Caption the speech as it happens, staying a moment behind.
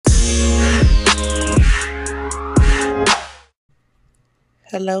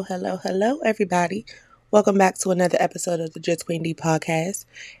Hello, hello, hello, everybody. Welcome back to another episode of the Just Queen D podcast.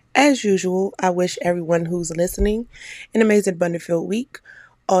 As usual, I wish everyone who's listening an amazing, abundant filled week.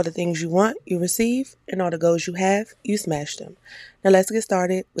 All the things you want, you receive, and all the goals you have, you smash them. Now, let's get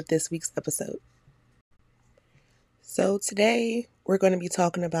started with this week's episode. So, today we're going to be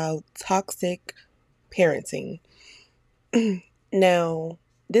talking about toxic parenting. Now,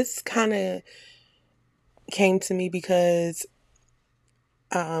 this kind of came to me because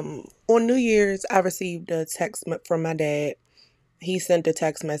on New Year's, I received a text from my dad. He sent a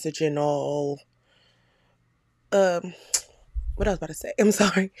text message and all. Um, what I was about to say? I'm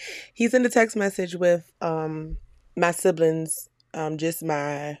sorry. He sent a text message with my siblings, just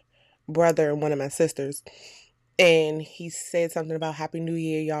my brother and one of my sisters, and he said something about Happy New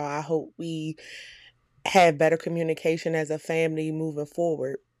Year, y'all. I hope we have better communication as a family moving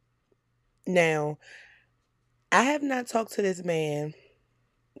forward. Now, I have not talked to this man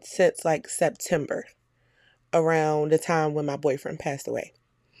since like September, around the time when my boyfriend passed away.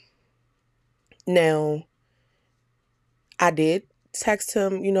 Now, I did text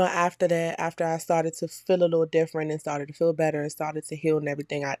him, after that, after I started to feel a little different and started to feel better and started to heal and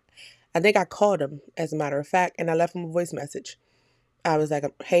everything. I think I called him, as a matter of fact, and I left him a voice message. I was like,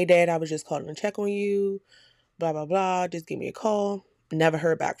 "Hey, Dad, I was just calling to check on you, blah, blah, blah. Just give me a call." Never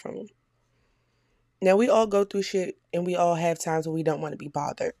heard back from him. Now, we all go through shit and we all have times when we don't want to be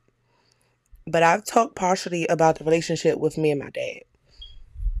bothered. But I've talked partially about the relationship with me and my dad.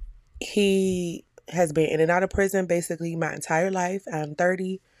 He has been in and out of prison basically my entire life. I'm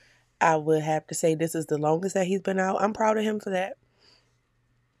 30. I would have to say this is the longest that he's been out. I'm proud of him for that.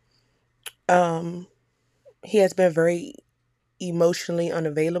 Um, he has been very emotionally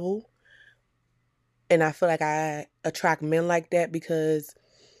unavailable, and I feel like I attract men like that because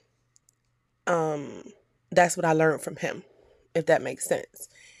um that's what I learned from him, if that makes sense.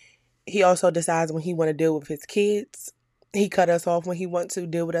 He also decides when he want to deal with his kids. He cut us off when he want to,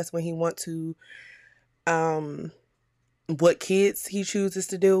 deal with us when he want to. Um, what kids he chooses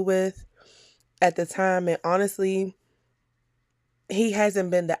to deal with at the time, and honestly, he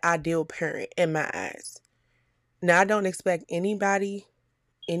hasn't been the ideal parent in my eyes. Now, I don't expect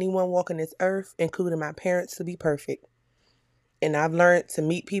anyone walking this earth, including my parents, to be perfect. And I've learned to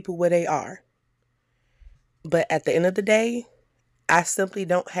meet people where they are. But at the end of the day, I simply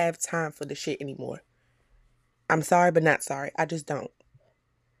don't have time for the shit anymore. I'm sorry, but not sorry. I just don't.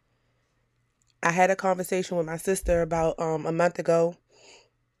 I had a conversation with my sister about a month ago.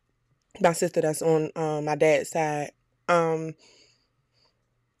 My sister that's on my dad's side. Um,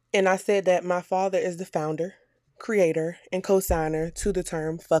 and I said that my father is the founder, creator, and co-signer to the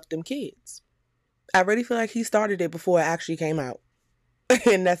term "fuck them kids." I really feel like he started it before it actually came out.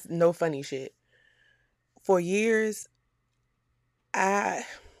 And that's no funny shit. For years, I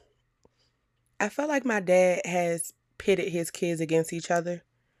I felt like my dad has pitted his kids against each other.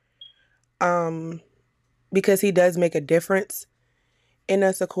 Um, because he does make a difference in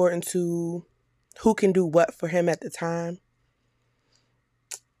us according to who can do what for him at the time.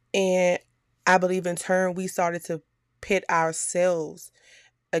 And I believe in turn we started to pit ourselves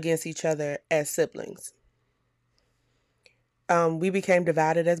against each other as siblings. We became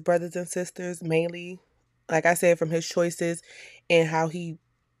divided as brothers and sisters, mainly, like I said, from his choices and how he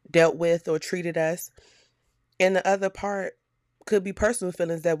dealt with or treated us. And the other part could be personal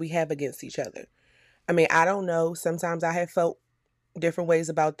feelings that we have against each other. I mean, I don't know. Sometimes I have felt different ways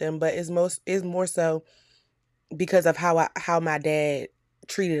about them, but it's more so because of how my dad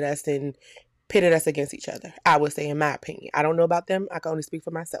treated us and pitted us against each other. I would say, in my opinion, I don't know about them. I can only speak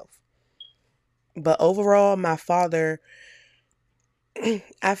for myself. But overall, my father,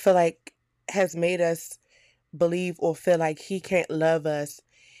 I feel like, has made us believe or feel like he can't love us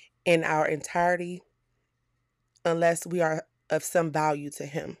in our entirety unless we are of some value to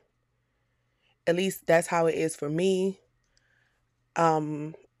him. At least that's how it is for me.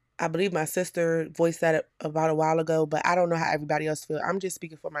 Um, I believe my sister voiced that about a while ago, but I don't know how everybody else feels. I'm just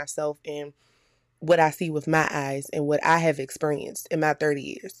speaking for myself and what I see with my eyes and what I have experienced in my 30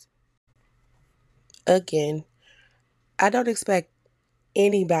 years. Again, I don't expect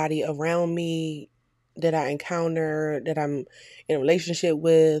anybody around me that I encounter, that I'm in a relationship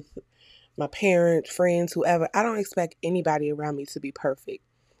with, my parents, friends, whoever, I don't expect anybody around me to be perfect.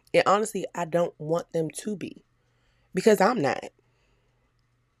 And honestly, I don't want them to be because I'm not.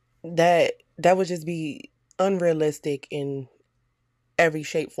 That would just be unrealistic in every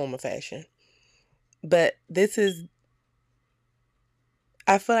shape, form, or fashion. But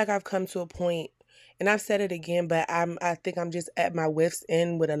I feel like I've come to a point, and I've said it again, but I think I'm just at my wits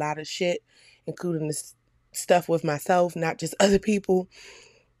end with a lot of shit, including this. stuff with myself, not just other people.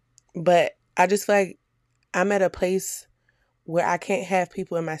 But I just feel like I'm at a place where I can't have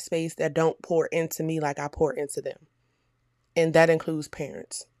people in my space that don't pour into me like I pour into them. And that includes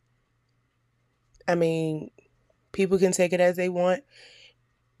parents. I mean, people can take it as they want.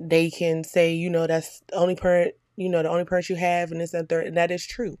 They can say, that's the only parent, the only parent you have, and this and third, and that is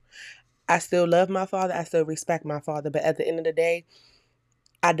true. I still love my father. I still respect my father. But at the end of the day,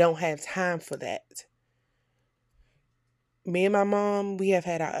 I don't have time for that. Me and my mom, we have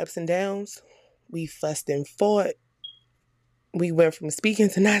had our ups and downs. We fussed and fought. We went from speaking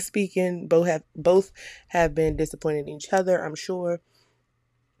to not speaking. Both have been disappointed in each other, I'm sure.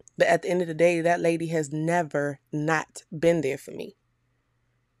 But at the end of the day, that lady has never not been there for me.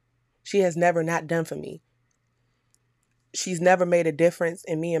 She has never not done for me. She's never made a difference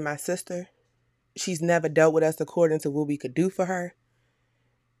in me and my sister. She's never dealt with us according to what we could do for her.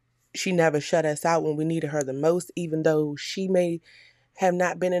 She never shut us out when we needed her the most, even though she may have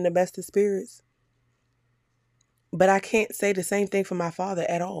not been in the best of spirits. But I can't say the same thing for my father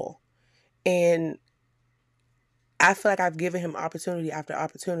at all. And I feel like I've given him opportunity after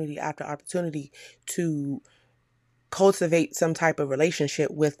opportunity after opportunity to cultivate some type of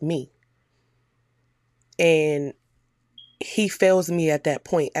relationship with me. And he fails me at that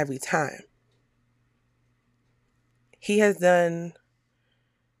point every time. He has done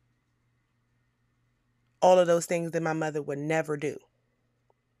all of those things that my mother would never do.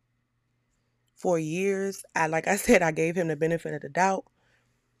 For years, like I said, I gave him the benefit of the doubt.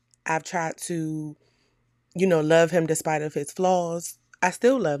 I've tried to, love him despite of his flaws. I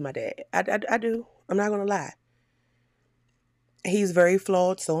still love my dad. I do. I'm not going to lie. He's very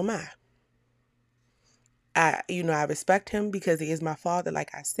flawed, so am I. I respect him because he is my father,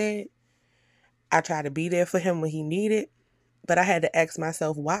 like I said. I try to be there for him when he needed, but I had to ask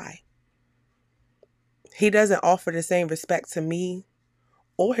myself why. He doesn't offer the same respect to me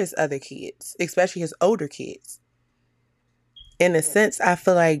or his other kids, especially his older kids. In a sense, I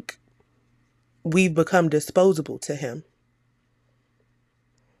feel like we've become disposable to him.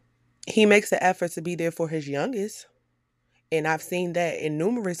 He makes the effort to be there for his youngest, and I've seen that in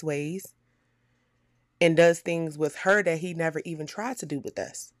numerous ways, and does things with her that he never even tried to do with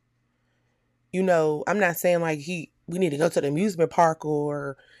us. I'm not saying like we need to go to the amusement park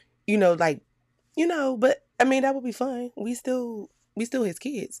or, but I mean, that would be fun. We still his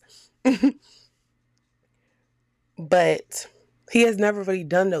kids. But he has never really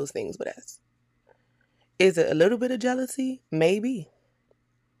done those things with us. Is it a little bit of jealousy? Maybe.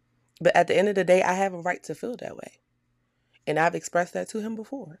 But at the end of the day, I have a right to feel that way. And I've expressed that to him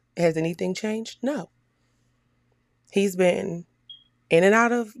before. Has anything changed? No. He's been in and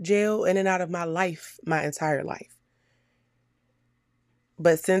out of jail, in and out of my life, my entire life.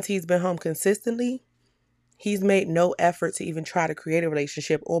 But since he's been home consistently, he's made no effort to even try to create a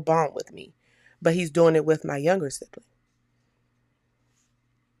relationship or bond with me. But he's doing it with my younger sibling.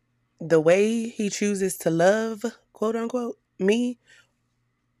 The way he chooses to love, quote unquote, me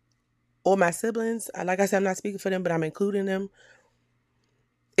or my siblings, like I said, I'm not speaking for them, but I'm including them,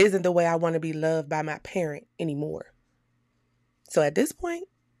 isn't the way I want to be loved by my parent anymore. So at this point,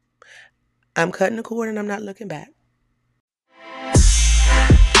 I'm cutting the cord and I'm not looking back.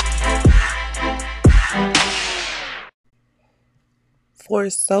 For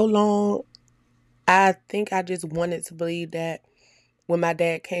so long, I think I just wanted to believe that when my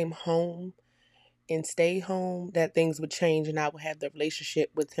dad came home and stayed home, that things would change and I would have the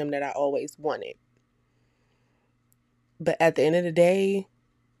relationship with him that I always wanted. But at the end of the day,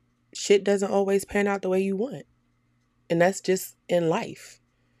 shit doesn't always pan out the way you want. And that's just in life.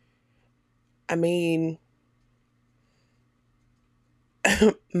 I mean,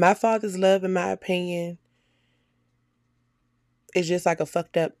 my father's love, in my opinion, is just like a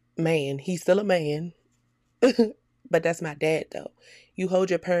fucked up man. He's still a man. But that's my dad, though. You hold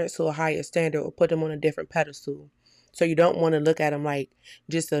your parents to a higher standard or put them on a different pedestal. So you don't want to look at him like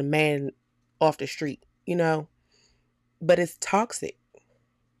just a man off the street, But it's toxic.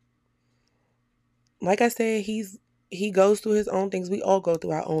 Like I said, he goes through his own things. We all go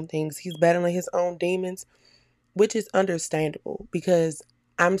through our own things. He's battling his own demons, which is understandable because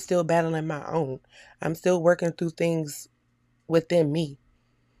I'm still battling my own. I'm still working through things within me.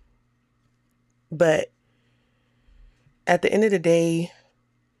 But at the end of the day,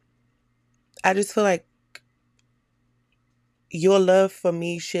 I just feel like your love for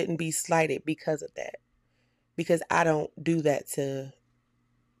me shouldn't be slighted because of that. Because I don't do that to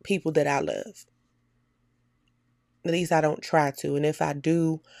people that I love. At least I don't try to. And if I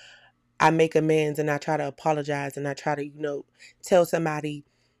do, I make amends and I try to apologize and I try to, tell somebody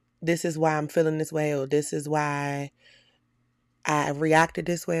this is why I'm feeling this way, or this is why I reacted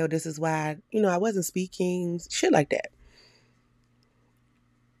this way, or this is why, I wasn't speaking, shit like that.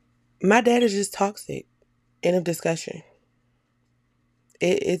 My dad is just toxic. End of discussion.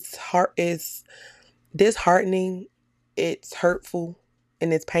 It's disheartening, it's hurtful,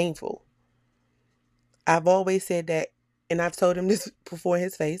 and it's painful. I've always said that, and I've told him this before in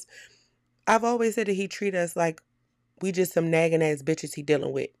his face. I've always said that he treat us like we just some nagging ass bitches he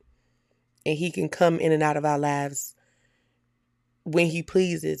dealing with. And he can come in and out of our lives when he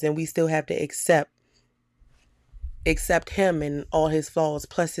pleases, and we still have to accept him and all his flaws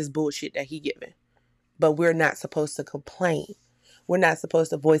plus his bullshit that he giving. But we're not supposed to complain. We're not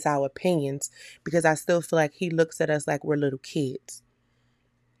supposed to voice our opinions, because I still feel like he looks at us like we're little kids.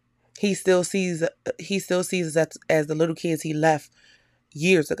 He still sees us as the little kids he left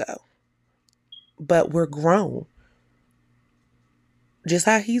years ago. But we're grown. Just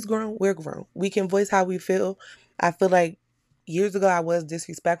how he's grown, we're grown. We can voice how we feel. I feel like years ago I was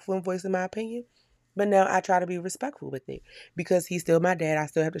disrespectful in voicing my opinion, but now I try to be respectful with it, because he's still my dad. I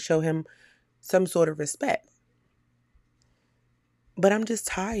still have to show him some sort of respect. But I'm just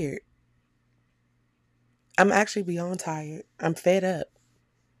tired. I'm actually beyond tired. I'm fed up.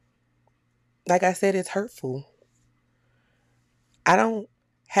 Like I said, it's hurtful. I don't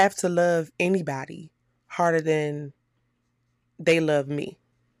have to love anybody harder than they love me.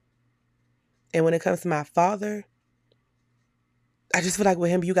 And when it comes to my father, I just feel like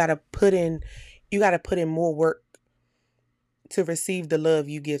with him, you gotta put in more work to receive the love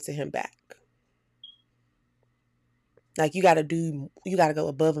you give to him back. Like you gotta go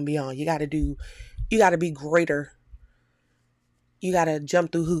above and beyond. You gotta be greater. You gotta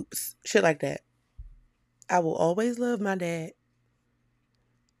jump through hoops. Shit like that. I will always love my dad.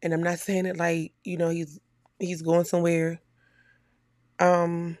 And I'm not saying it like, he's going somewhere.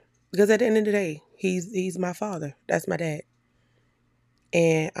 Because at the end of the day, he's my father. That's my dad.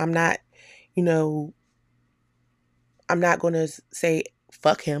 And I'm not going to say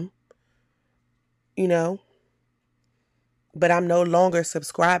fuck him, but I'm no longer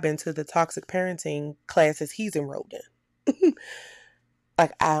subscribing to the toxic parenting classes he's enrolled in.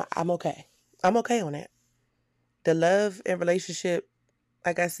 Like, I'm okay. I'm okay on that. The love and relationship,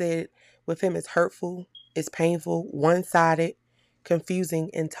 like I said, with him is hurtful, it's painful, one-sided,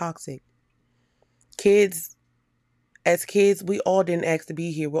 confusing, and toxic. As kids, we all didn't ask to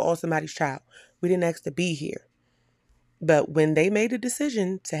be here. We're all somebody's child. We didn't ask to be here. But when they made a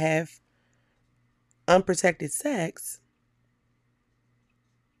decision to have unprotected sex,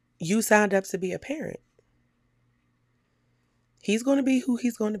 you signed up to be a parent. He's going to be who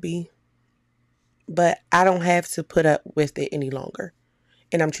he's going to be. But I don't have to put up with it any longer.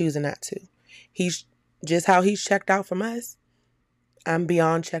 And I'm choosing not to. He's just how he's checked out from us. I'm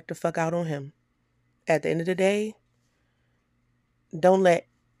beyond checked the fuck out on him. At the end of the day, don't let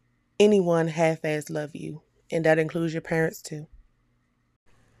anyone half-ass love you. And that includes your parents too.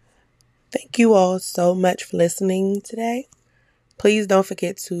 Thank you all so much for listening today. Please don't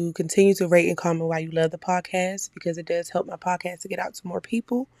forget to continue to rate and comment why you love the podcast, because it does help my podcast to get out to more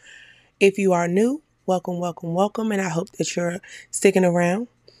people. If you are new, welcome, welcome, welcome. And I hope that you're sticking around.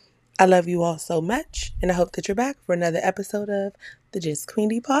 I love you all so much. And I hope that you're back for another episode of the Just Queen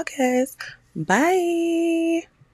D podcast. Bye.